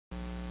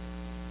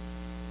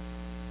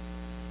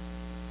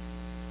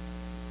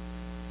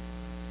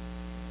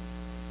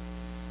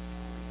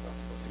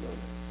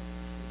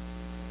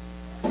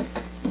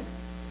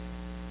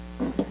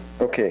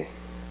Okay.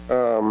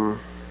 I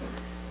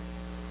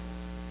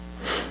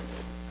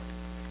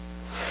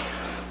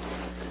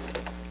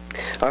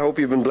hope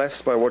you've been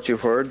blessed by what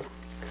you've heard.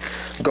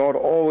 God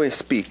always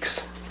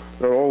speaks.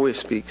 God always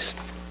speaks.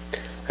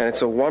 And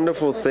it's a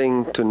wonderful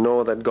thing to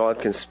know that God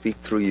can speak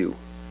through you.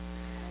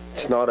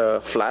 It's not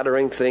a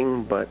flattering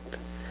thing, but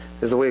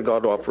it's the way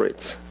God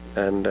operates.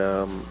 And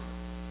God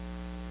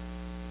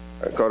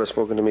has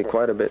spoken to me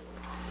quite a bit.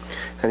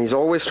 And He's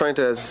always trying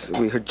to, as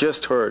we had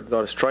just heard,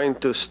 God is trying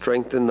to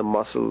strengthen the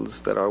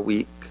muscles that are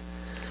weak.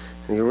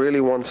 And He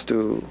really wants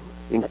to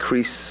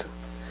increase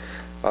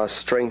our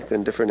strength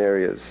in different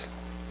areas.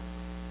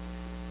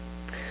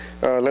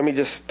 Let me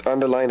just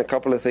underline a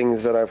couple of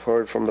things that I've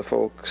heard from the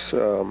folks.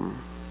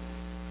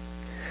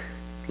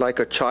 Like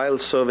a child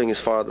serving his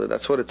father.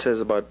 That's what it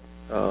says about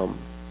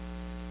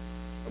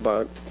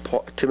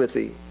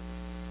Timothy.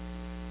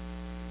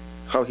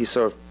 How he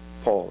served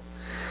Paul.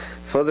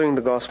 Furthering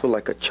the gospel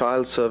like a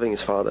child serving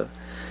his father.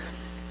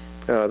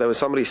 There was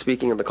somebody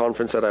speaking at the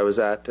conference that I was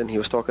at, and he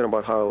was talking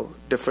about how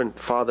different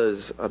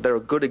fathers, there are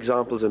good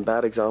examples and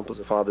bad examples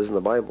of fathers in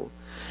the Bible.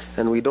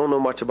 And we don't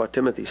know much about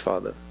Timothy's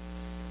father.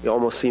 He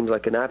almost seems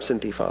like an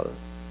absentee father.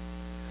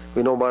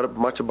 We know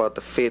much about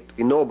the faith.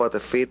 We know about the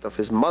faith of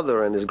his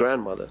mother and his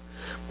grandmother,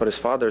 but his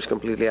father is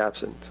completely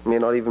absent. May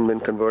not even been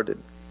converted.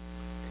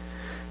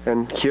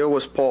 And here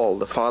was Paul,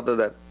 the father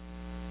that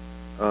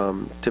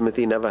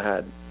Timothy never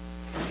had.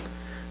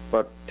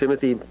 But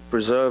Timothy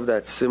preserved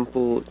that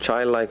simple,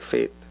 childlike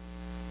faith.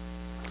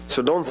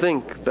 So don't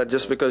think that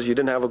just because you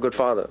didn't have a good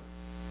father,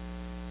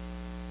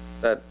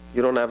 that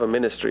you don't have a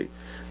ministry.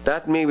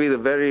 That may be the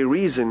very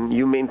reason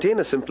you maintain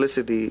a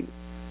simplicity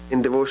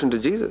in devotion to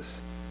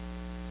Jesus.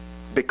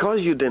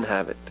 Because you didn't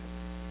have it.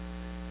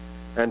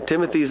 And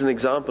Timothy is an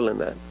example in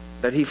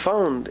that he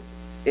found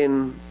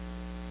in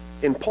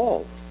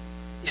Paul.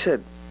 He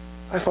said,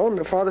 I found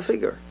a father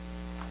figure.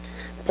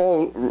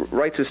 Paul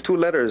writes his 2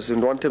 letters in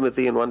 1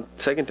 Timothy and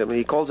 2 Timothy.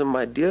 He calls him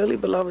my dearly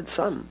beloved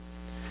son,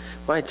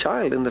 my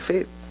child in the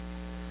faith.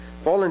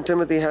 Paul and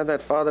Timothy had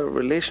that father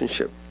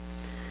relationship.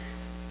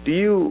 Do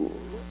you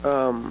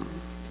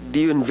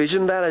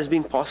envision that as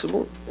being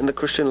possible in the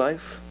Christian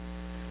life?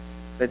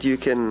 That you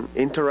can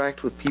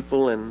interact with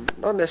people and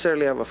not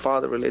necessarily have a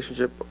father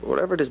relationship,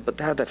 whatever it is, but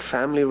have that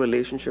family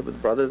relationship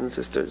with brothers and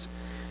sisters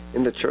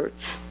in the church.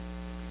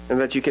 And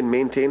that you can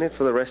maintain it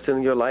for the rest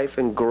of your life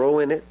and grow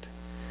in it.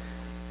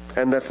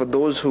 And that for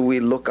those who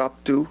we look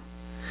up to,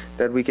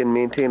 that we can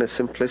maintain a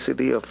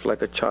simplicity of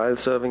like a child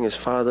serving his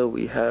father.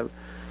 We have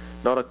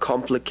not a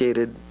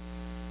complicated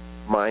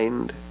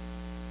mind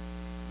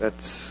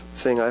that's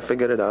saying, I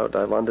figured it out,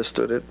 I've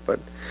understood it, but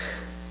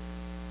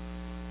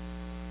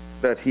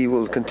that he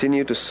will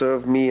continue to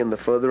serve me in the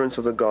furtherance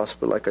of the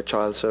gospel like a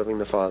child serving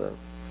the father.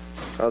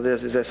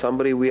 Is there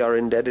somebody we are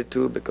indebted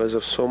to because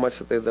of so much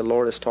that the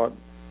Lord has taught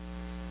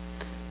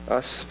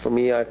us? For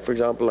me, for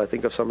example, I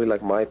think of somebody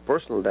like my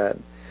personal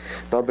dad.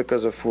 Not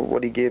because of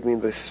what he gave me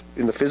in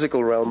the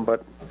physical realm,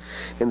 but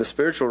in the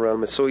spiritual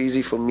realm. It's so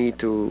easy for me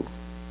to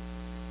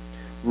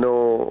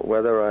know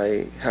whether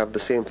I have the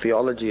same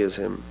theology as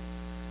him.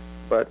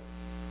 But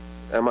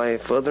am I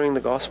furthering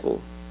the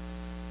gospel?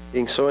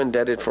 Being so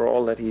indebted for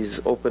all that he's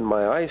opened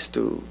my eyes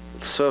to,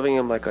 serving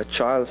him like a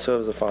child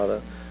serves a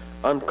father,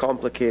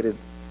 uncomplicated,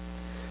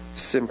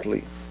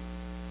 simply.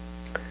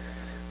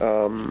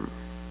 From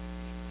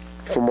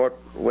what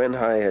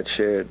Wenhai had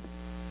shared,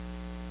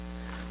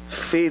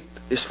 faith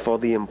is for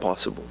the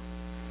impossible.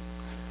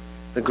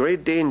 The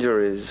great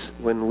danger is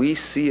when we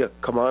see a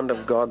command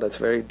of God that's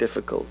very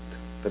difficult,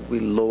 that we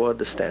lower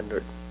the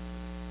standard,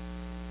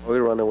 or we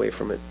run away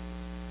from it.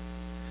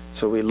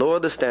 So we lower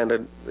the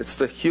standard. It's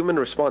the human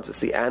response. It's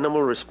the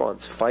animal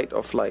response, fight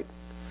or flight.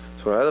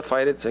 So I either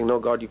fight it, saying, no,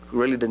 God, you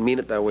really didn't mean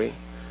it that way.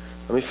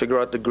 Let me figure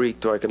out the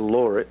Greek so I can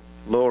lower it,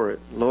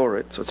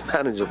 so it's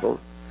manageable.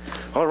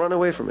 I'll run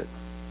away from it.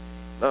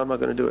 No, I'm not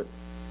going to do it.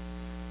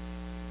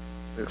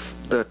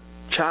 The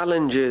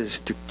challenge is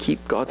to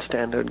keep God's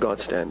standard,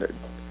 God's standard.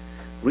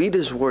 Read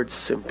His words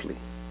simply,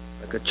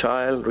 like a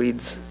child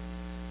reads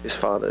his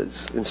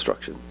father's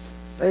instructions.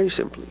 Very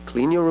simply.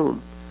 Clean your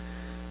room.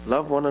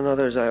 Love one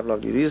another as I have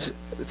loved you.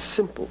 It's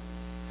simple.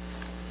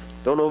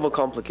 Don't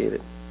overcomplicate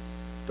it.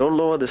 Don't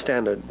lower the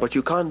standard. But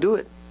you can't do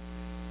it.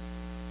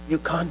 You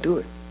can't do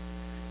it.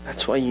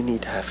 That's why you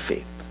need to have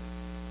faith.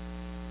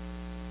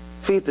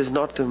 Faith is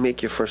not to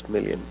make your first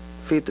million.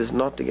 Faith is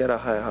not to get a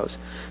higher house.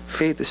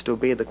 Faith is to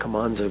obey the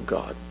commands of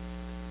God.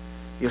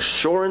 The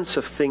assurance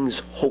of things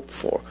hoped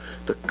for.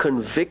 The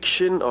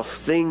conviction of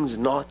things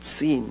not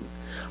seen.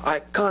 I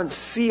can't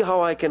see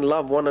how I can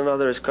love one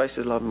another as Christ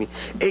has loved me.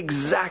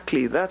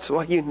 Exactly. That's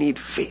why you need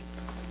faith.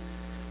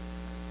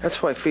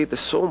 That's why faith is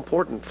so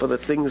important for the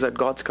things that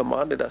God's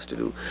commanded us to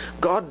do.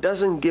 God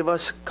doesn't give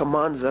us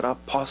commands that are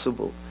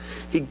possible.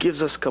 He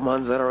gives us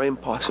commands that are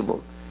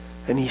impossible.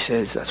 And He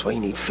says that's why you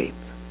need faith.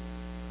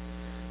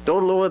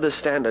 Don't lower the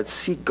standard.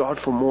 Seek God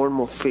for more and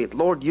more faith.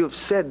 Lord, you have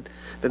said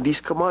that these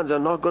commands are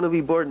not going to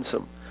be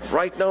burdensome.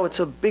 Right now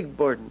it's a big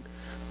burden.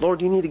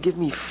 Lord, you need to give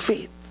me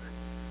faith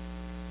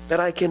that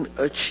I can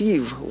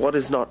achieve what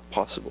is not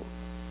possible.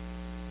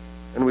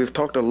 And we've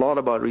talked a lot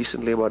about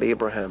recently about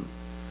Abraham.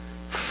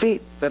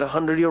 Faith that a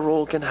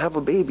 100-year-old can have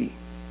a baby.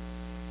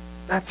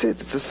 That's it.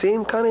 It's the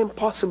same kind of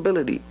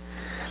impossibility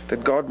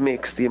that God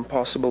makes the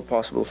impossible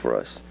possible for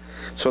us.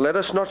 So let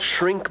us not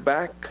shrink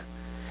back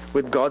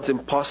with God's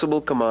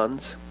impossible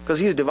commands, because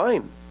He's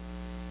divine.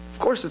 Of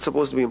course it's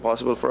supposed to be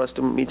impossible for us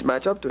to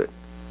match up to it.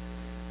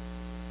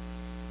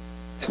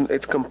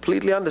 It's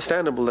completely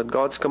understandable that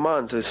God's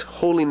commands, His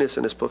holiness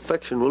and His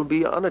perfection will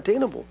be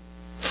unattainable.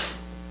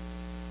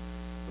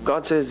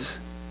 God says,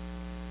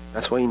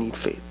 that's why you need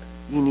faith.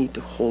 You need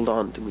to hold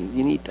on to me.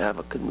 You need to have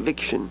a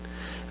conviction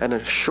and an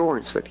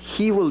assurance that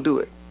He will do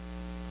it.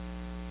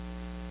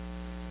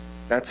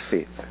 That's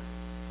faith.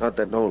 Not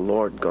that, no,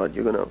 Lord God,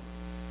 you're going to,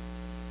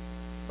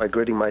 by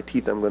gritting my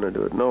teeth, I'm going to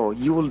do it. No,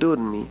 you will do it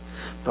in me.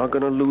 I'm not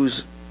going to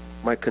lose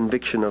my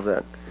conviction of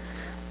that.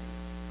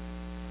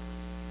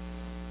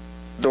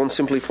 Don't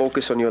simply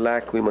focus on your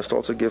lack. We must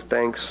also give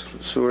thanks.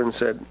 Suren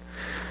said,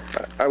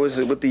 I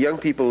was with the young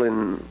people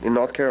in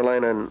North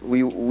Carolina, and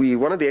we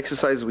one of the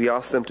exercises we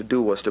asked them to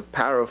do was to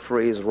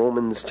paraphrase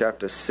Romans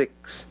chapter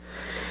 6,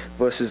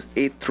 verses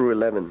 8 through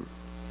 11.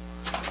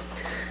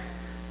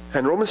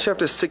 And Romans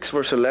chapter 6,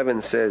 verse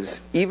 11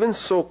 says, even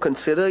so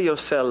consider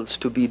yourselves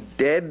to be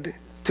dead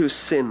to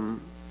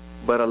sin,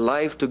 but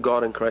alive to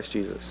God in Christ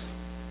Jesus.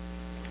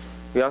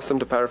 We asked them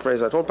to paraphrase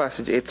that whole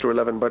passage 8 through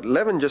 11, but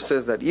 11 just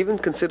says that even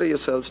consider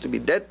yourselves to be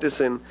dead to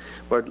sin,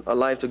 but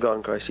alive to God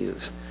in Christ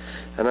Jesus.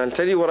 And I'll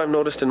tell you what I've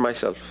noticed in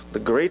myself. The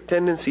great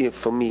tendency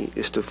for me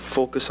is to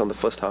focus on the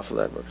first half of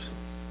that verse.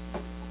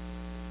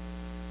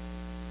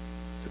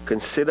 To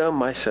consider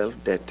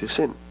myself dead to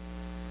sin.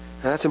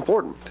 And that's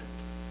important.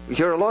 We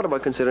hear a lot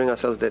about considering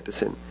ourselves dead to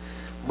sin.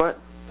 But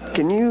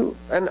can you,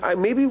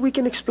 maybe we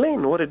can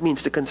explain what it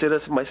means to consider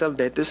myself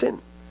dead to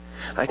sin.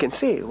 I can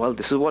say, well,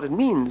 this is what it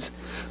means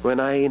when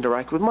I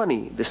interact with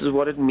money. This is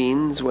what it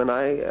means when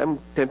I am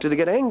tempted to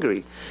get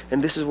angry.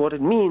 And this is what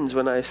it means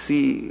when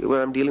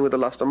I'm dealing with the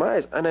lust of my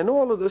eyes. And I know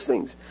all of those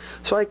things.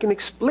 So I can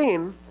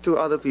explain to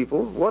other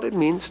people what it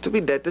means to be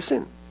dead to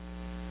sin.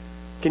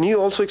 Can you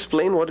also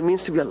explain what it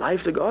means to be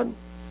alive to God?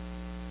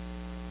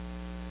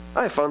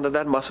 I found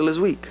that muscle is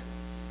weak.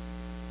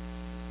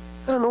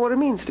 I don't know what it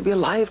means to be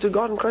alive to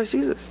God in Christ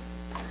Jesus.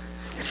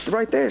 It's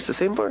right there. It's the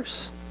same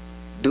verse.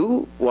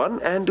 Do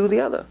one and do the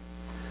other.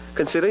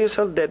 Consider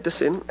yourself dead to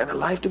sin and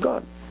alive to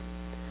God.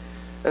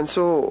 And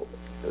so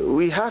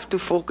we have to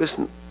focus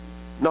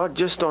not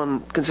just on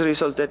consider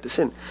yourself dead to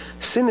sin.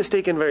 Sin is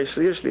taken very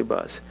seriously by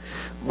us.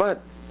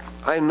 But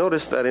I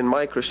noticed that in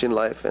my Christian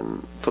life,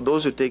 and for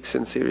those who take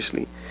sin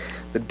seriously,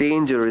 the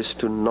danger is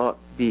to not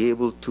be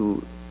able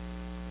to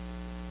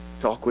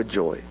talk with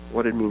joy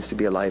what it means to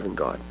be alive in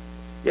God.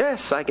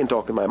 Yes, I can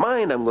talk in my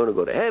mind, I'm going to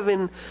go to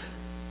heaven,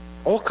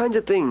 all kinds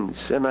of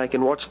things, and I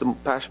can watch the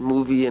Passion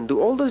movie and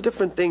do all those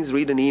different things,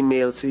 read an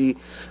email, see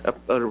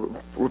a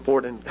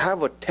report, and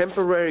have a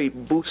temporary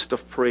boost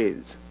of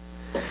praise.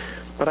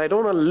 But I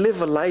don't want to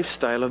live a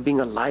lifestyle of being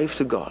alive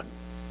to God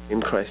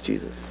in Christ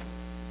Jesus.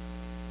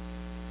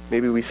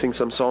 Maybe we sing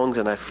some songs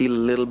and I feel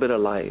a little bit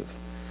alive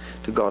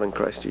to God in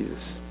Christ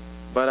Jesus.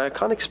 But I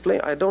can't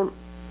explain, I don't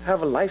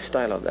have a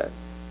lifestyle of that.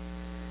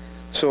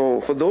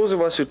 So for those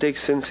of us who take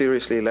sin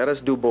seriously, let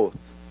us do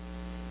both.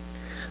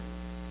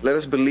 Let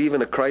us believe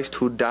in a Christ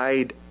who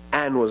died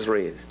and was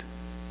raised.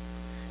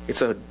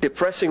 It's a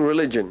depressing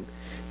religion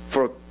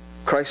for a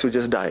Christ who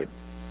just died.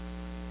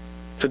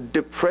 It's a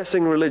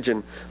depressing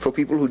religion for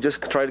people who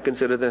just try to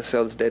consider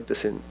themselves dead to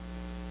sin.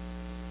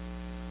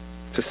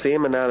 It's the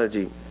same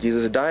analogy.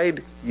 Jesus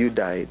died, you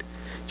died.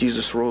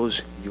 Jesus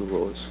rose, you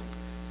rose.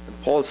 And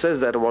Paul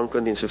says that in 1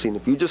 Corinthians 15.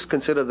 If you just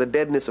consider the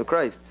deadness of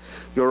Christ,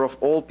 you're of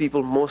all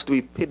people most to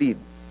be pitied.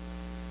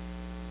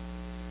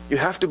 You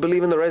have to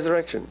believe in the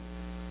resurrection.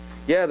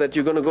 Yeah, that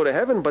you're going to go to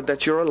heaven, but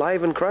that you're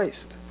alive in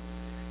Christ.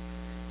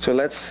 So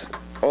let's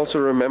also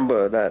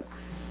remember that.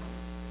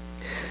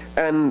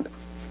 And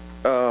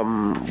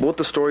both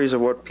the stories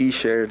of what P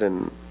shared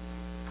and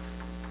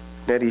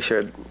Nettie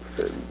shared,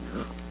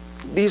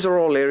 these are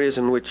all areas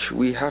in which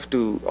we have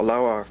to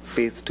allow our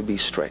faith to be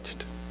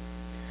stretched.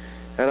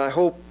 And I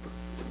hope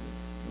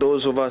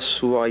those of us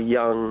who are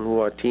young, who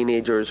are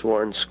teenagers, who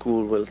are in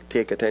school will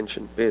pay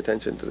attention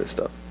to this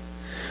stuff.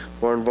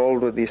 Who are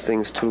involved with these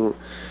things too.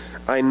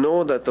 I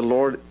know that the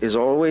Lord is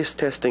always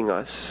testing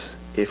us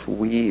if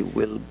we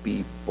will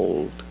be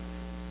bold.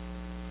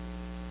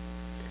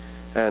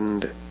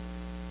 And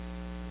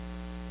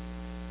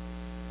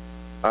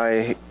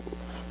I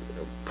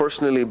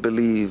personally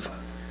believe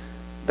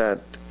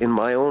that in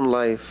my own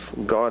life,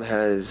 God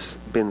has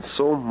been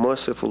so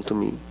merciful to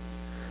me.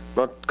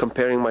 Not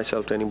comparing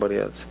myself to anybody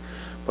else,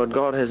 but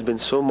God has been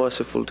so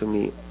merciful to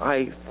me.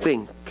 I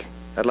think,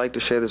 I'd like to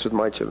share this with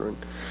my children,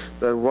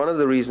 that one of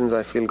the reasons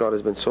I feel God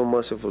has been so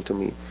merciful to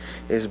me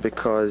is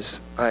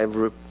because I've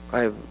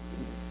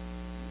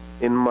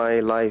in my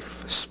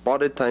life,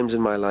 spotted times in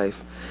my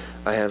life,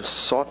 I have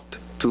sought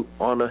to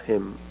honor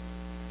Him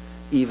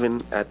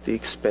even at the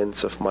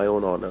expense of my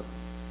own honor.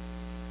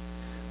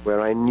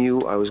 where I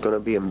knew I was going to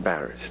be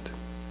embarrassed,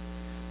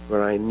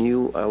 where I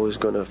knew I was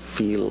going to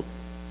feel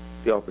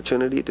the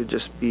opportunity to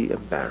just be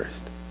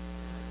embarrassed.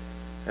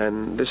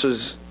 And this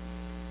was,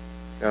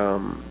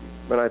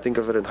 when I think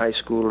of it in high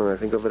school and I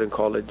think of it in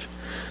college,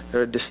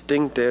 there are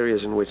distinct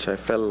areas in which I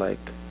felt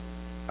like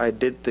I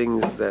did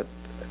things that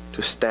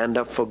to stand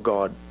up for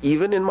God,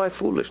 even in my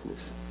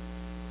foolishness.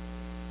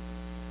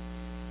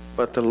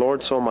 But the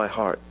Lord saw my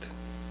heart,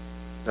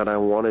 that I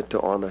wanted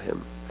to honor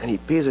Him, and He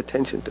pays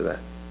attention to that.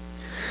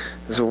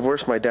 There's a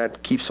verse my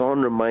dad keeps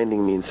on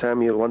reminding me in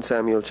 1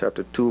 Samuel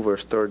chapter 2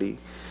 verse 30.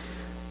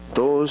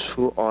 Those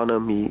who honor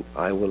me,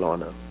 I will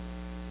honor.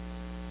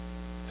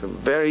 It's a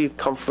very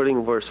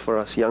comforting verse for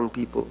us young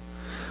people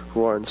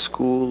who are in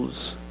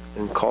schools,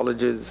 in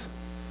colleges.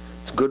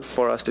 It's good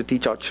for us to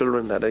teach our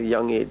children at a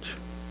young age.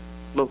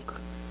 Look,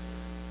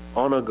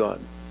 honor God.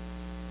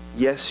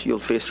 Yes, you'll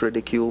face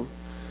ridicule.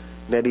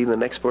 Maybe the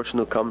next person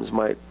who comes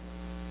might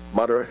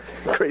mutter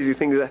crazy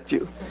things at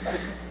you.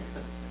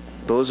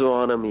 Those who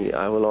honor me,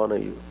 I will honor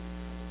you.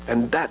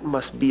 And that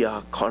must be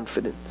our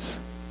confidence.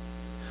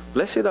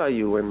 Blessed are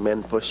you when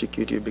men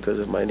persecute you because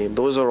of my name.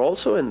 Those are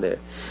also in there.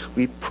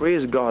 We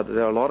praise God that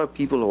there are a lot of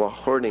people who are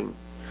hurting,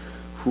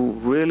 who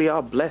really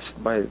are blessed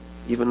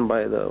even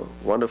by the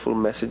wonderful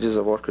messages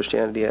of what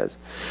Christianity has.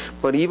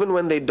 But even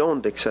when they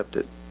don't accept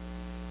it,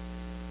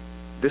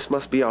 this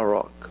must be our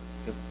rock.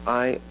 If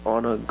I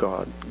honor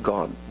God,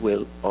 God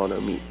will honor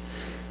me.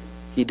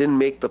 He didn't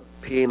make the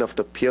pain of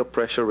the peer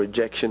pressure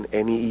rejection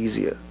any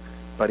easier,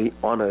 but He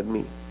honored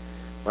me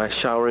by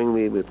showering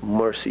me with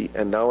mercy.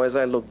 And now as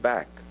I look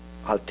back,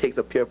 I'll take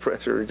the peer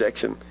pressure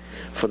rejection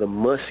for the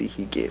mercy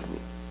He gave me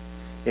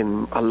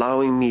in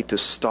allowing me to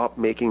stop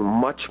making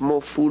much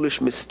more foolish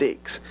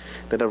mistakes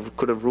that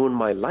could have ruined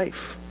my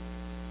life.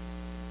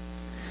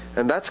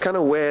 And that's kind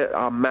of where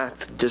our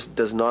math just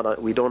does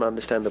not, we don't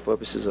understand the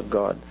purposes of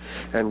God.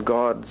 And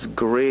God's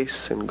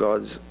grace and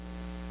God's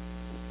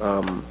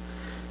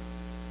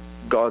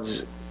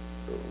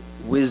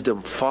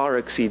wisdom far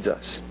exceeds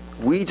us.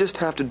 We just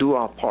have to do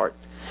our part.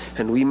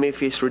 And we may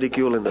face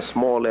ridicule in the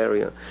small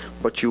area,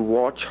 but you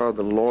watch how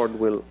the Lord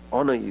will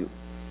honor you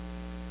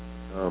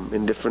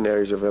in different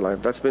areas of your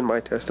life. That's been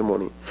my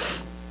testimony.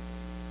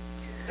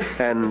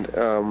 And,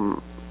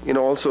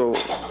 also,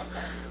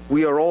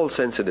 we are all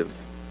sensitive.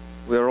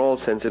 We are all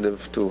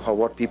sensitive to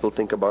what people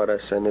think about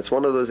us. And it's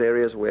one of those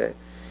areas where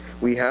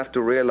we have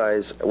to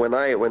realize, when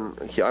I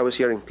was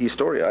hearing P's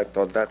story, I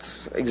thought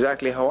that's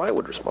exactly how I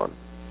would respond.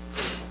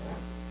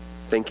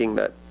 Thinking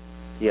that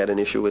he had an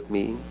issue with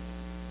me,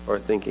 or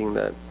thinking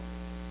that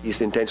he's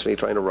intentionally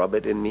trying to rub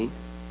it in me.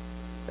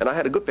 And I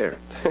had a good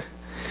parent.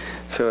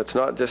 So it's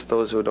not just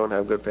those who don't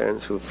have good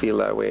parents who feel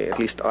that way. At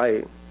least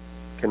I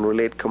can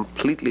relate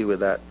completely with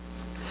that.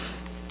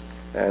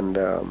 And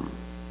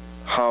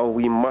how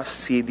we must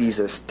see these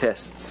as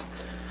tests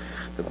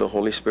that the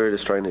Holy Spirit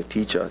is trying to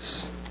teach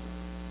us,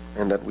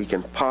 and that we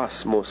can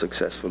pass more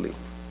successfully.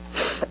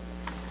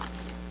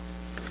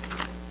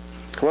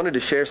 I wanted to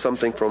share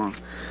something from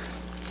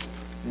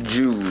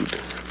Jude.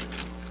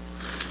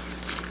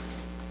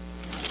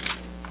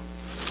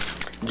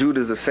 Jude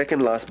is the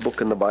second last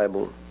book in the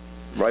Bible,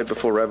 right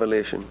before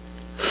Revelation.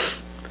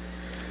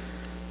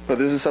 But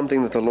this is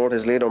something that the Lord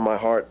has laid on my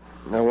heart,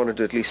 and I wanted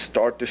to at least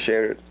start to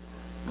share it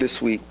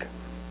this week.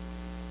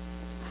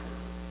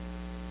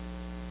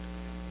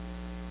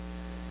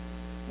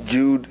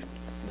 Jude,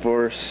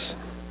 verse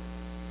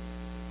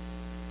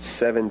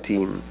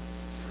 17.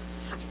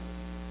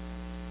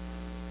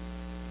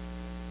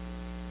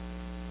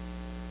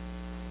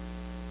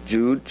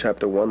 Jude,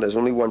 chapter 1. There's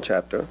only one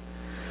chapter.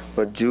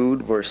 But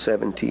Jude, verse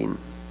 17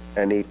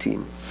 and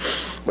 18.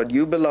 But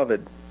you,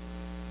 beloved,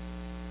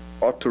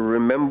 ought to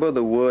remember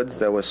the words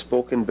that were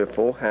spoken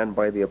beforehand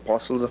by the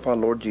apostles of our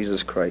Lord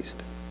Jesus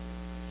Christ,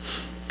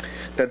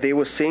 that they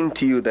were saying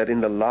to you that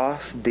in the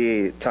last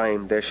day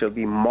time there shall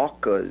be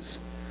mockers,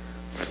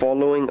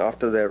 following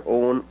after their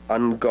own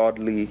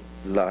ungodly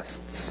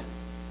lusts.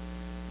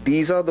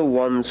 These are the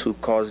ones who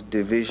cause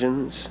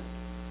divisions,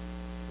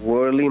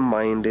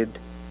 worldly-minded,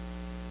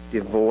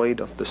 devoid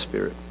of the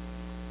Spirit.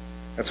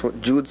 That's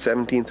what Jude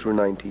 17 through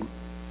 19.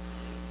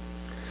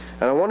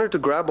 And I wanted to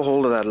grab a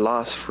hold of that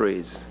last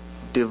phrase,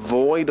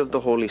 devoid of the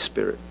Holy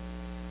Spirit.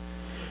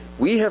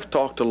 We have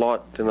talked a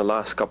lot in the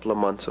last couple of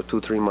months, or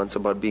 2-3 months,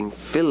 about being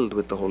filled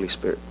with the Holy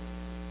Spirit.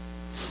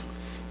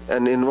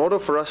 And in order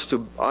for us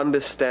to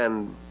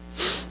understand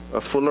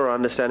a fuller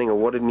understanding of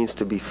what it means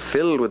to be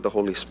filled with the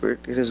Holy Spirit,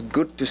 it is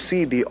good to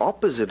see the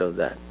opposite of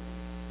that,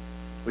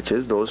 which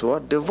is those who are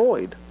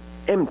devoid,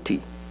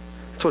 empty.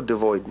 That's what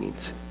devoid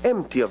means,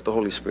 empty of the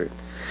Holy Spirit.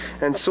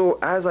 And so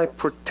as I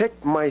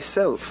protect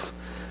myself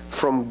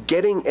from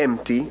getting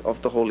empty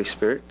of the Holy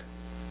Spirit,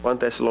 1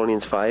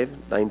 Thessalonians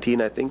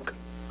 5:19, I think,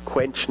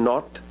 quench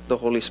not the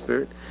Holy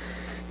Spirit.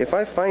 If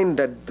I find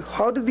that,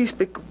 how did these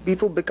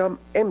people become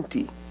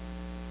empty?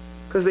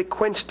 Because they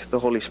quenched the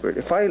Holy Spirit.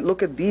 If I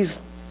look at these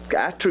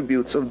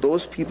attributes of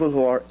those people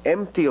who are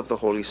empty of the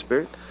Holy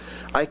Spirit,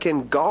 I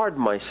can guard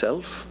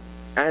myself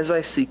as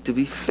I seek to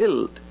be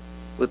filled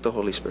with the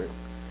Holy Spirit.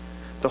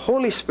 The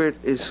Holy Spirit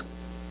is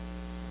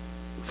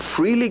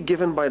freely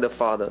given by the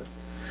Father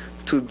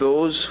to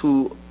those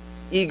who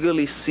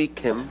eagerly seek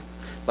Him,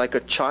 like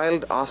a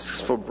child asks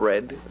for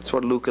bread. That's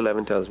what Luke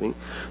 11 tells me.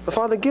 The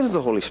Father gives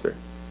the Holy Spirit.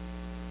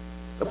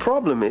 The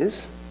problem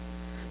is,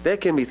 there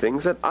can be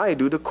things that I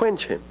do to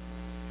quench Him.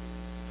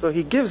 So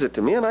He gives it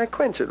to me and I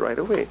quench it right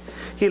away.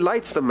 He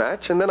lights the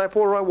match and then I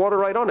pour water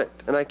right on it.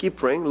 And I keep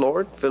praying,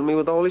 Lord, fill me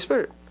with the Holy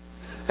Spirit.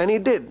 And He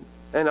did.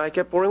 And I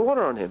kept pouring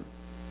water on Him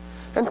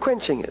and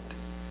quenching it.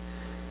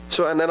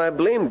 So, and then I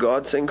blame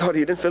God, saying, God,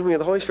 you didn't fill me with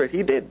the Holy Spirit.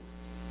 He did.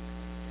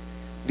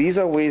 These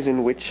are ways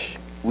in which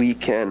we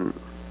can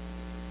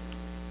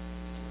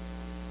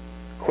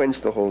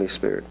quench the Holy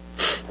Spirit,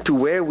 to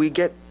where we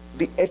get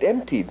it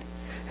emptied.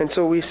 And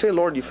so we say,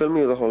 Lord, you fill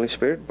me with the Holy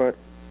Spirit, but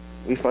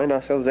we find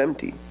ourselves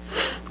empty.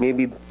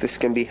 Maybe this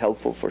can be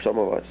helpful for some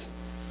of us.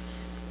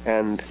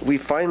 And we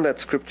find that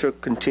Scripture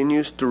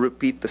continues to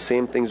repeat the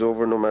same things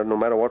over no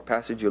matter what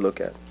passage you look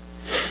at.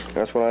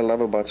 That's what I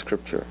love about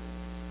Scripture.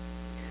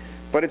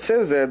 But it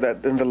says there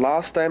that in the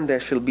last time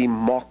there shall be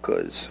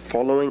mockers,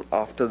 following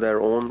after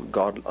their own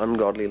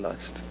ungodly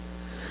lust.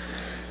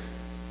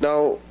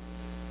 Now,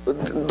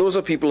 those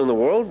are people in the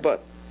world,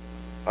 but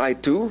I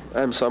too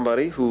am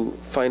somebody who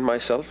find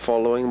myself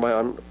following my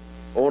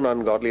own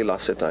ungodly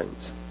lust at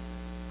times.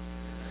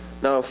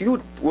 Now, if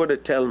you were to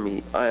tell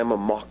me I am a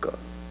mocker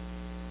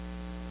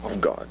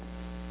of God,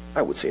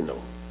 I would say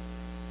no.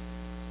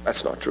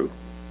 That's not true.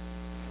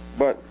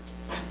 But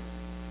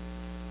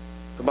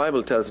the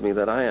Bible tells me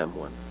that I am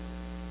one.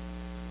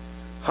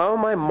 How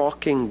am I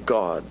mocking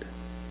God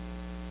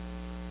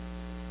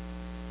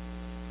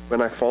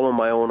when I follow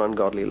my own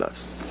ungodly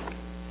lusts?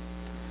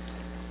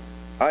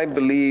 I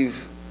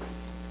believe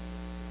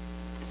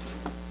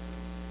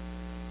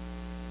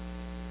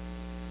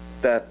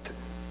that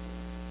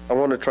I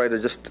want to try to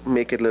just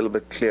make it a little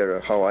bit clearer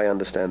how I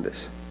understand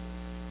this.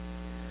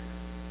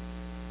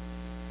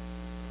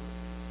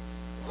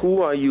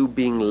 Who are you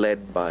being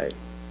led by?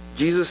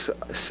 Jesus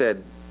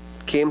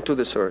came to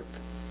this earth,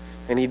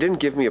 and He didn't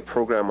give me a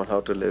program on how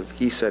to live.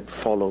 He said,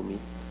 follow me.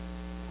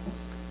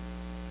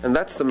 And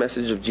that's the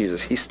message of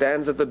Jesus. He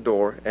stands at the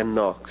door and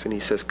knocks, and He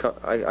says,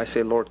 I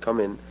say, Lord, come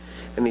in.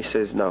 And He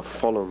says, now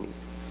follow me.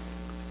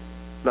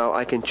 Now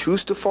I can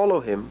choose to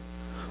follow Him,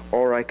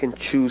 or I can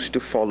choose to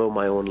follow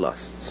my own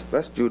lusts.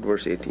 That's Jude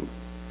verse 18.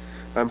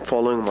 I'm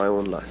following my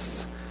own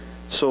lusts.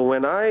 So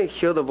when I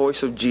hear the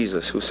voice of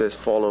Jesus who says,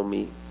 follow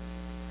me,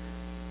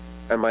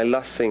 and my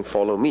lust saying,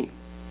 follow me,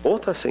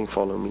 both are saying,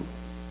 follow me,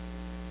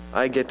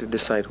 I get to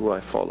decide who I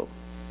follow.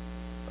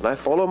 When I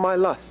follow my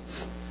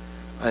lusts,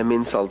 I'm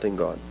insulting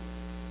God.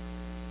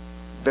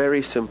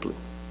 Very simply.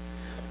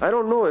 I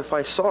don't know if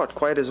I saw it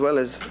quite as well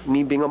as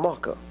me being a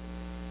mocker.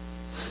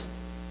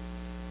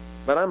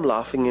 But I'm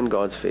laughing in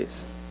God's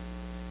face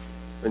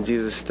when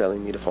Jesus is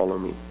telling me to follow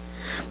me.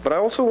 But I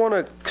also want to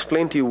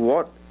explain to you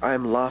what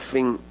I'm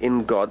laughing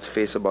in God's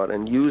face about,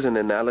 and use an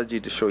analogy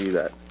to show you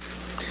that.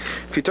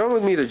 If you turn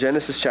with me to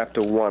Genesis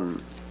chapter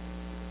 1,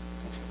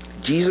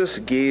 Jesus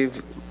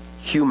gave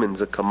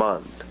humans a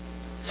command.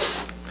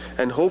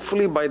 And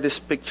hopefully by this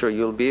picture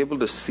you'll be able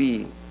to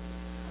see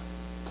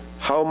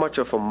how much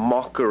of a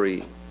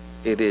mockery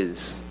it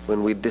is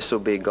when we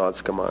disobey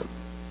God's command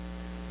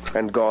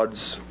and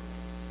God's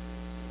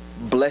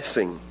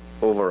blessing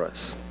over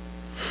us.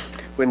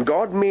 When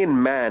God made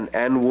man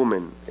and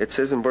woman, it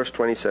says in verse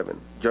 27,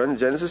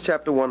 Genesis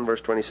chapter 1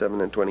 verse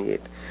 27 and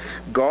 28,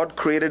 God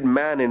created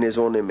man in His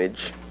own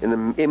image. In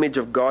the image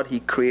of God He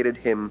created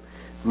him,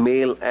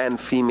 male and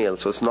female.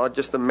 So it's not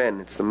just the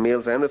men, it's the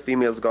males and the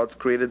females. God's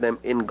created them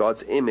in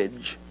God's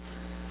image.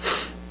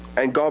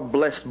 And God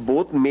blessed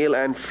both male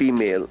and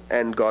female,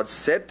 and God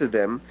said to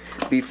them,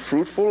 be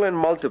fruitful and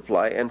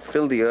multiply and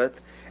fill the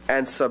earth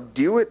and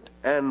subdue it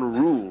and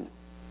rule.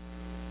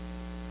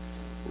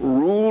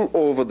 Rule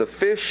over the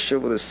fish,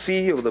 over the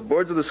sea, over the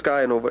birds of the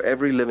sky, and over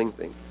every living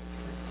thing.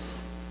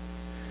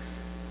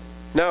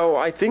 Now,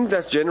 I think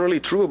that's generally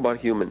true about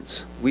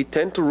humans. We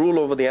tend to rule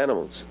over the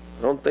animals.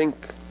 I don't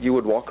think you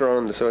would walk around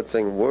on this earth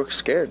saying, we're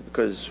scared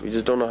because we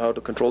just don't know how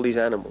to control these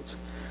animals.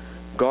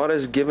 God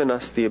has given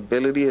us the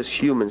ability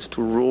as humans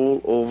to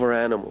rule over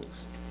animals.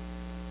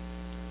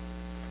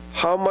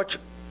 What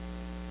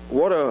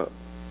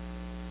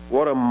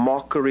a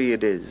mockery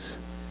it is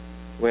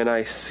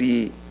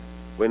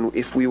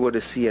if we were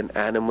to see an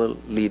animal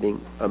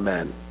leading a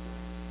man.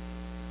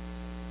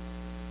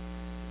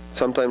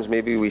 Sometimes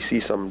maybe we see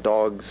some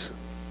dogs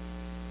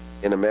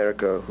in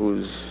America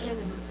whose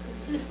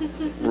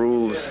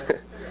rules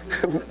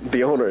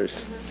the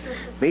owners.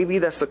 Maybe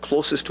that's the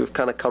closest we've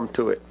kind of come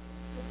to it.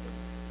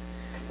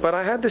 But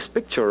I had this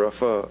picture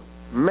of a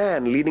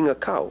man leading a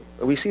cow.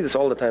 We see this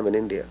all the time in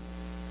India.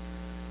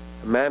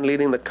 A man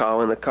leading the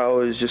cow, and the cow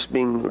is just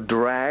being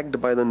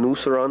dragged by the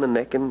noose around the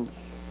neck, and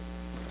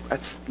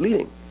that's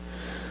leading.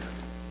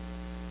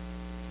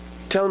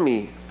 Tell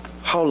me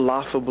how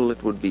laughable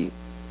it would be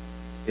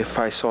if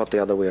I saw it the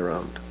other way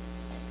around.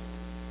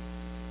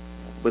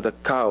 With a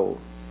cow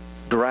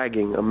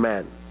dragging a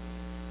man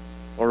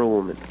or a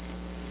woman.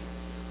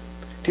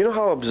 Do you know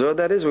how absurd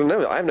that is?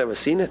 I've never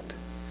seen it.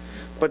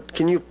 But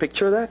can you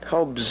picture that?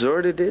 How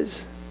absurd it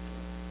is?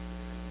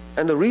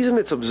 And the reason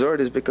it's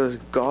absurd is because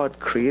God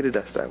created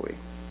us that way.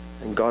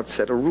 And God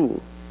set a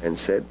rule and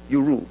said,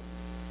 you rule.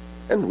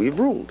 And we've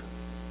ruled.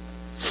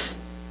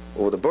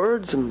 Over the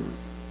birds and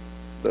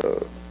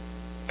the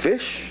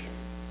fish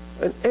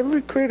and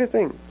every created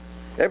thing.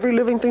 Every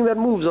living thing that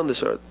moves on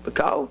this earth. The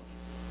cow,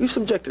 we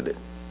subjected it.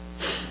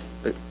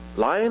 The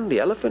lion, the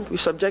elephant, we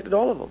subjected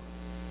all of them.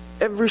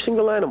 Every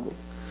single animal.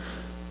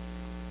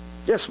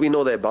 Yes, we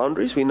know their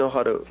boundaries. We know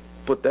how to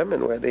put them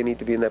and where they need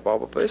to be in their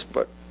proper place.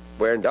 But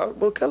where in doubt,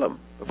 we'll kill them.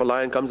 If a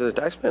lion comes and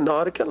attacks me, I know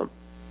how to kill him.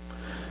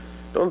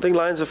 Don't think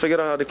lions have figured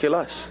out how to kill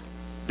us.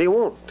 They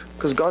won't.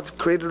 Because God's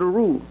created a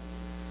rule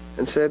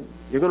and said,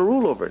 you're going to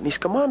rule over it. And He's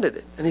commanded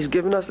it. And He's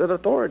given us that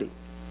authority.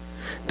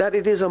 That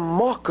it is a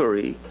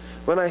mockery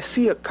when I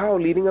see a cow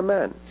leading a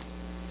man.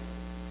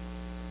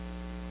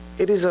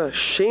 It is a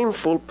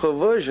shameful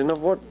perversion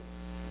of what...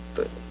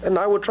 And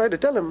I would try to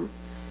tell him,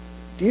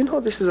 do you know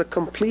this is a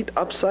complete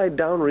upside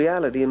down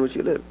reality in which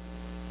you live?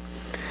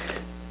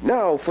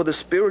 Now, for the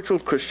spiritual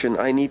Christian,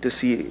 I need to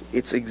see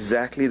it's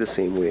exactly the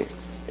same way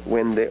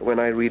when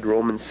I read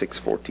Romans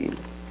 6:14.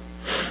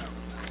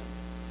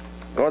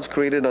 God's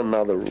created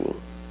another rule.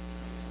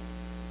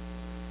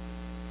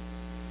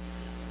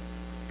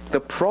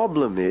 The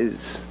problem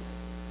is,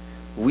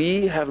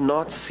 we have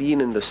not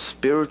seen in the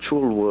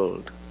spiritual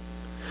world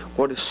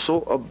what is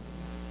so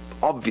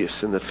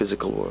obvious in the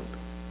physical world.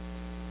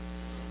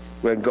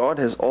 Where God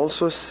has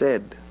also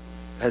said,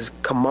 has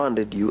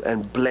commanded you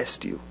and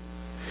blessed you.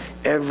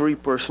 Every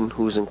person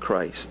who is in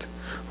Christ,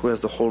 who has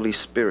the Holy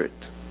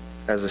Spirit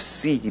as a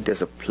seed,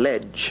 as a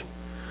pledge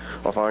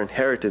of our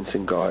inheritance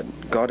in God,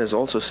 God has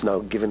also now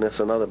given us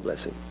another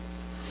blessing.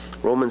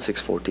 Romans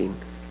 6:14,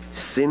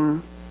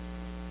 sin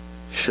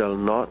shall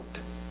not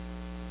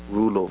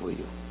rule over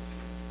you.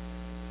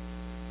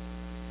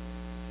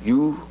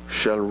 You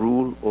shall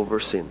rule over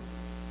sin.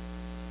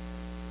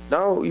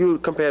 Now you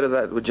compare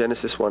that with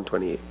Genesis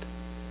 1:28.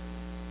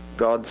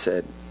 God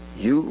said,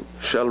 you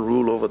shall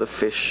rule over the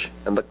fish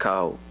and the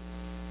cow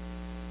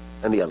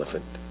and the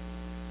elephant.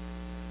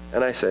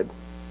 And I said,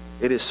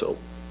 it is so.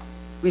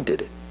 We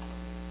did it.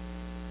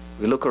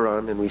 We look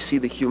around and we see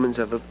the humans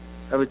have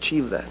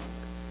achieved that.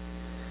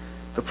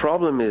 The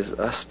problem is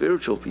us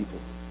spiritual people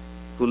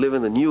who live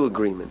in the new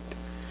agreement,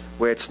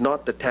 where it's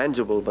not the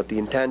tangible but the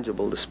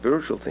intangible, the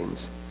spiritual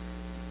things.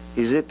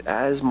 Is it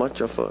as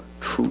much of a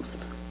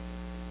truth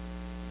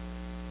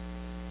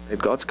that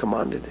God's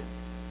commanded it?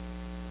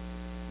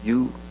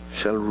 You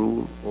shall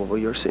rule over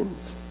your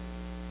sins.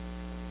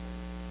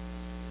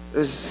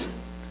 There's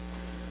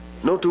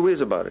no two ways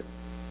about it.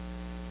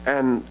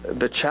 And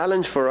the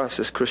challenge for us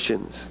as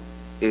Christians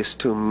is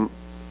to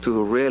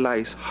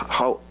realize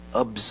how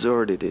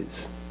absurd it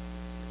is.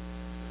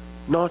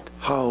 Not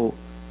how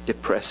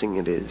depressing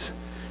it is,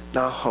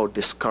 not how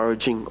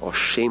discouraging or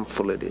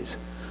shameful it is.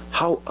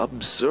 How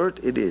absurd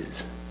it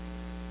is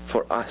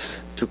for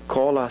us to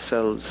call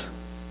ourselves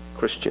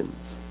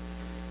Christians,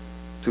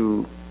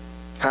 to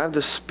have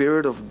the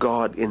Spirit of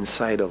God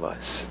inside of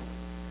us,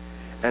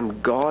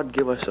 and God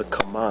give us a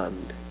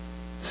command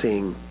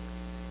saying,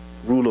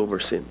 rule over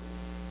sin.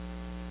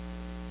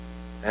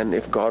 And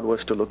if God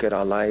was to look at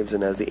our lives,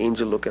 and as the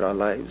angel look at our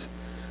lives,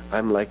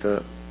 I'm like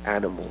an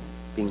animal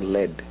being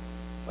led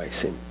by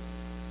sin,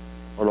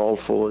 on all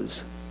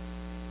fours,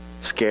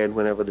 scared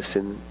whenever the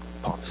sin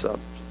pops up,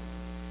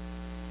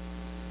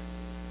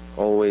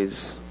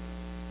 always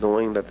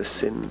knowing that the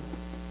sin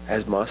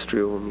has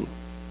mastery over me.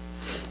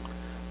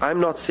 I'm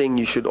not saying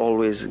you should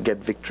always get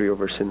victory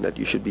over sin, that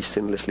you should be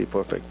sinlessly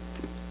perfect.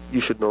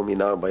 You should know me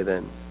now by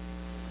then.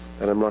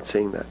 And I'm not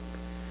saying that.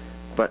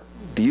 But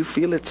do you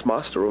feel it's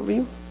master over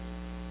you?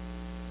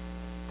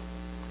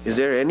 Is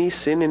there any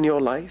sin in your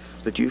life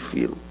that you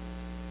feel,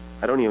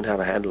 I don't even have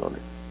a handle on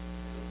it?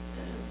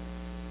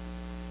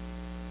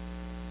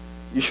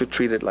 You should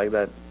treat it like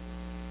that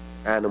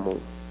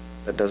animal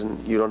that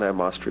you don't have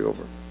mastery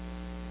over.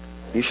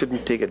 You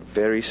shouldn't take it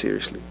very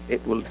seriously.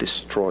 It will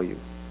destroy you.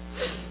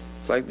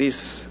 It's like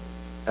these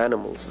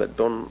animals that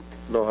don't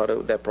know how to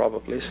their proper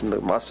place, and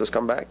the masters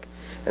come back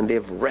and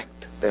they've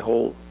wrecked their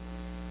whole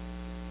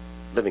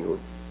living room,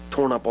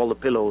 torn up all the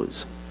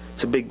pillows.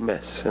 It's a big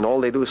mess, and all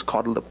they do is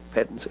coddle the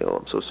pet and say, oh,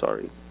 I'm so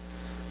sorry.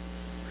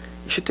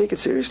 You should take it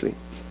seriously.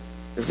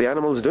 If the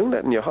animal is doing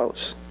that in your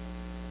house,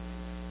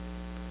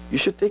 you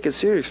should take it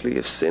seriously.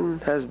 If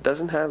sin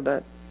doesn't have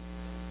that,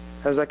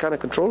 has that kind of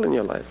control in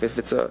your life, if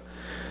it's a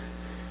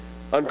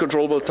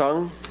uncontrollable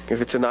tongue,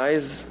 if it's an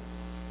eyes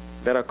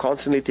that are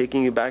constantly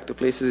taking you back to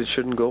places it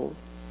shouldn't go,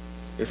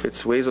 if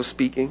it's ways of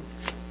speaking,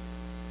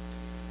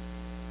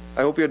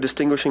 I hope you're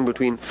distinguishing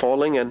between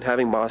falling and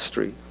having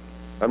mastery.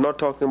 I'm not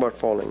talking about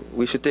falling.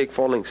 We should take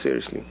falling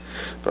seriously.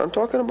 But I'm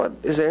talking about,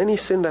 is there any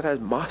sin that has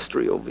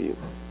mastery over you?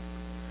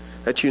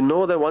 That you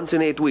know that once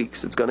in 8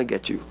 weeks it's going to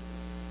get you.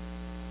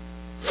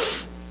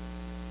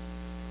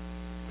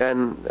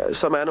 And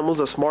some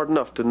animals are smart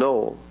enough to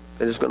know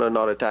they're just going to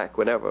not attack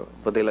whenever,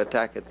 but they'll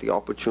attack at the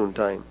opportune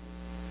time.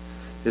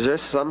 Is there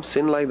some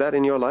sin like that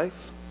in your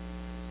life?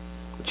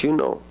 But you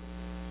know.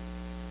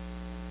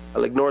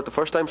 I'll ignore it the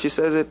first time she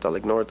says it. I'll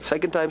ignore it the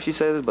second time she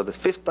says it. But the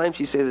fifth time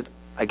she says it,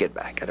 I get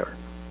back at her.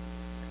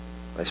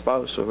 My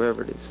spouse or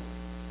whoever it is.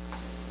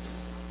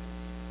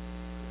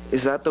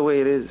 Is that the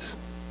way it is?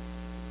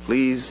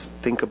 Please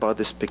think about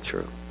this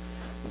picture.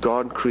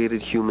 God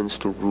created humans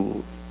to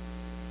rule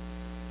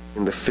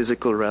in the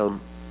physical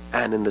realm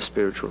and in the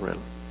spiritual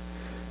realm.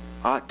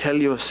 Tell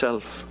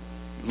yourself,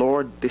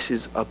 Lord, this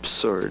is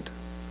absurd.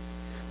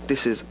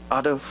 This is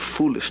utter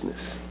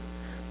foolishness,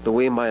 the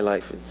way my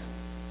life is.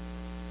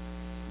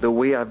 The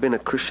way I've been a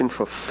Christian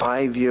for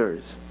 5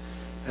 years,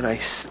 and I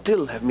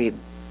still have made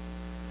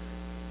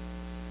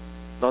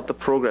not the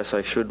progress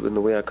I should in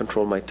the way I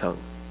control my tongue.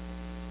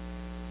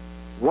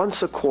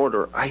 Once a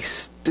quarter, I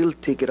still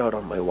take it out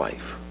on my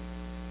wife.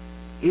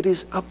 It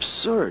is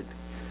absurd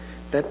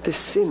that the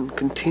sin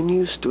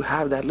continues to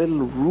have that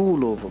little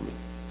rule over me.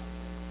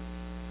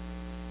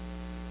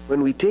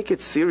 When we take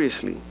it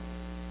seriously,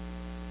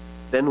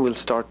 then we'll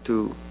start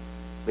to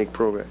make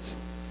progress.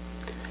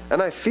 And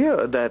I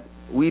fear that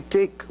we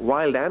take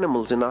wild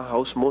animals in our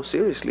house more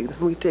seriously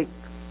than we take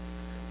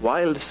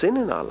wild sin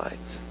in our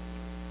lives.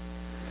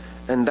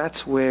 And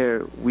that's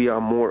where we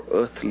are more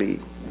earthly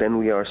than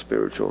we are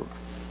spiritual.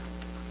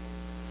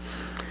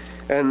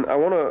 And I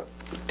want to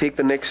take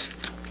the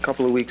next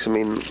couple of weeks,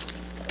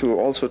 to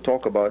also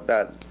talk about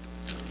that.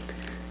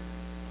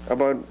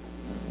 About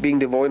being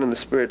devoid in the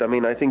Spirit.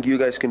 I think you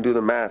guys can do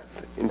the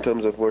math in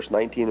terms of verse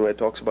 19 where it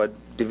talks about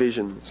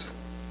divisions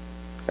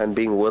and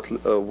being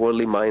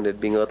worldly minded,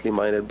 being earthly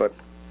minded, but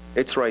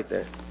it's right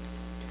there.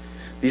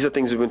 These are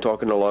things we've been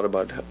talking a lot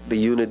about, the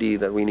unity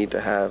that we need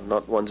to have,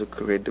 not ones who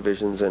create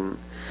divisions and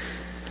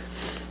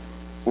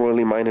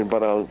worldly minded,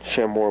 but I'll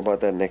share more about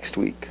that next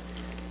week.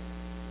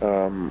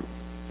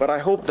 But I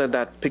hope that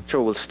that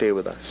picture will stay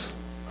with us.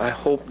 I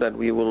hope that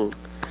we will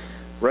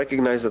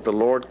recognize that the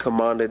Lord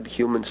commanded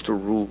humans to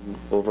rule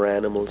over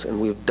animals, and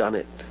we've done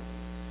it.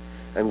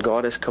 And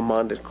God has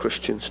commanded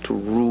Christians to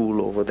rule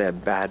over their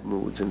bad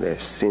moods and their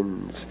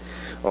sins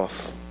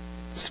of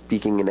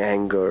speaking in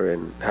anger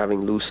and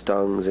having loose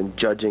tongues and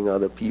judging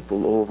other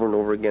people over and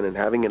over again and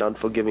having an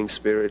unforgiving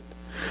spirit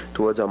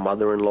towards our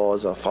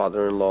mother-in-laws, our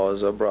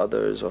father-in-laws, our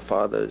brothers, our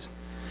fathers.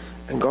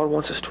 And God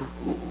wants us to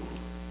rule.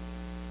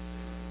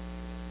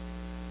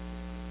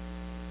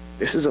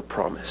 This is a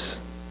promise.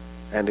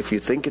 And if you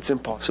think it's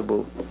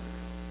impossible,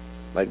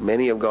 like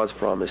many of God's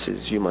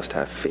promises, you must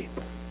have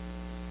faith.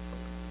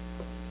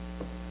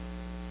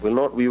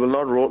 We will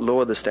not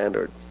lower the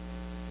standard.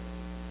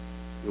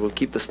 We will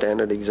keep the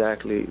standard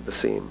exactly the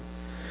same.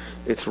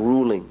 It's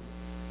ruling.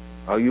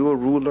 Are you a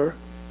ruler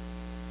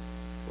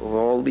of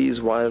all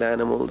these wild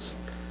animals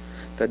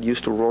that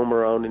used to roam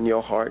around in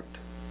your heart?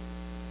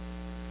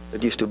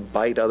 That used to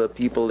bite other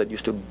people, that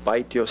used to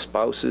bite your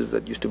spouses,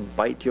 that used to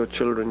bite your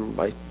children,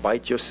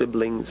 bite your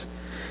siblings?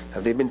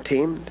 Have they been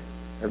tamed?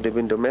 Have they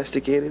been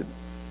domesticated?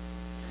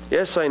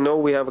 Yes, I know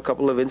we have a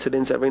couple of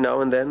incidents every now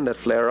and then that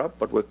flare up,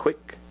 but we're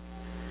quick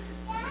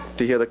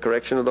to hear the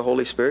correction of the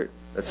Holy Spirit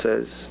that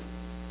says,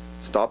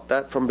 stop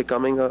that from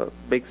becoming a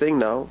big thing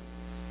now.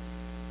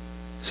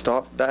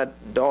 Stop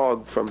that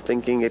dog from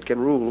thinking it can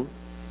rule,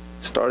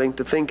 starting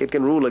to think it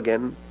can rule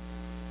again.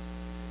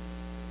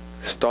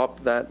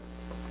 Stop that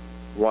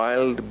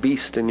wild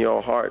beast in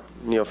your heart,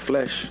 in your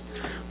flesh,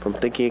 from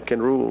thinking it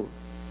can rule.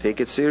 Take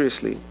it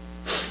seriously.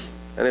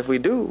 And if we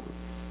do,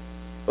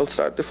 we'll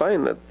start to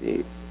find that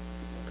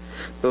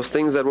those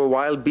things that were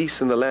wild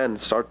beasts in the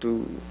land start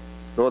to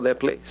know their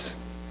place.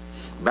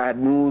 Bad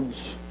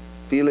moods,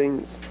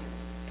 feelings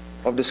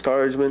of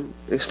discouragement,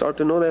 they start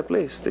to know their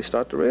place. They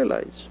start to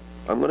realize,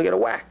 I'm going to get a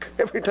whack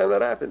every time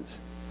that happens.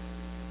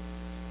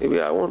 Maybe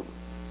I won't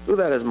do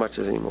that as much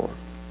as anymore.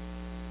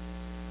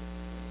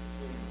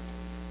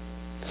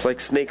 It's like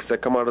snakes that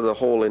come out of the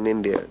hole in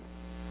India.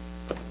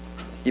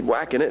 Keep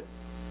whacking it.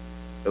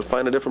 They'll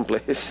find a different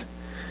place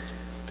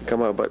to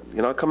come out. But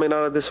you're not coming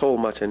out of this hole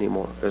much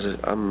anymore because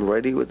I'm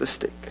ready with the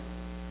stick.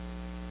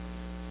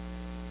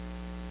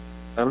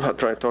 I'm not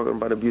talking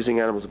about abusing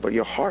animals, but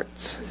your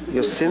hearts,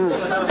 your sins.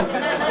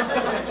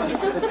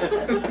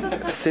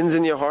 Sins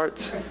in your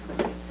hearts.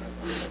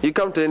 You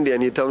come to India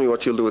and you tell me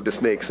what you'll do with the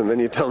snakes, and then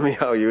you tell me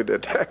how you'd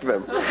attack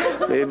them.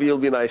 Maybe you'll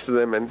be nice to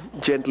them and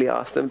gently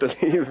ask them to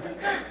leave.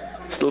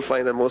 Still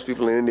find that most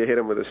people in India hit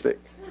them with a stick.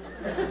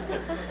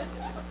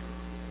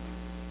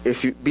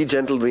 If you be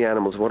gentle to the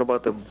animals, what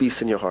about the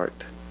beasts in your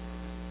heart?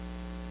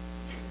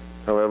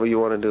 However you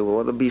want to do,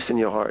 what are the beasts in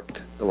your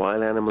heart? The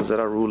wild animals that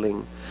are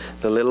ruling,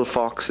 the little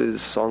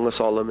foxes, Song of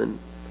Solomon,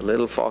 the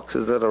little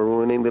foxes that are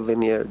ruining the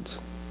vineyards,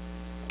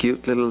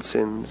 cute little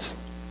sins.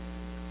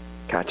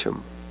 Catch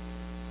them.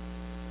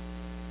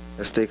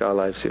 Let's take our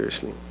lives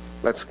seriously.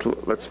 Let's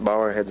bow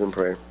our heads in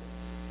prayer.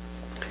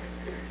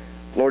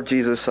 Lord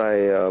Jesus,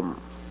 I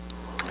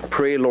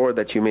pray, Lord,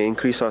 that you may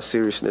increase our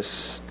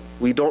seriousness.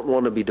 We don't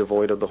want to be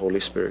devoid of the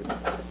Holy Spirit.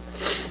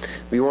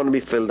 We want to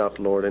be filled up,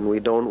 Lord, and we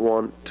don't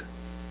want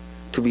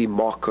to be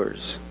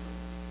mockers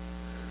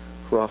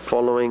who are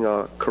following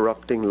our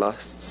corrupting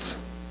lusts,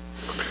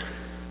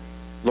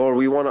 Lord,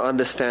 we want to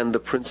understand the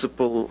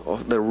principle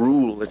of the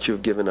rule that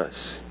you've given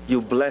us.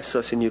 You bless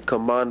us and you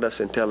command us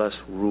and tell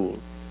us rule.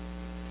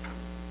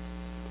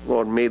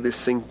 Lord, may this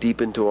sink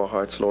deep into our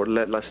hearts, Lord.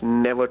 Let us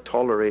never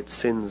tolerate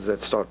sins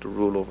that start to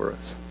rule over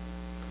us.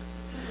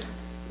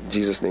 In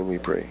Jesus' name we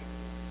pray.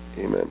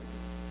 Amen.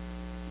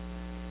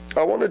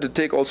 I wanted to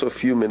take also a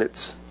few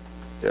minutes.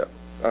 Yeah.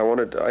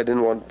 I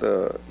didn't want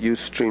the youth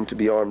stream to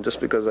be on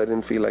just because I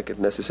didn't feel like it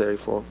necessary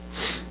for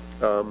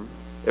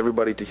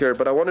everybody to hear.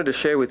 But I wanted to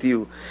share with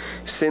you,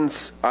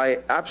 since I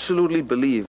absolutely believe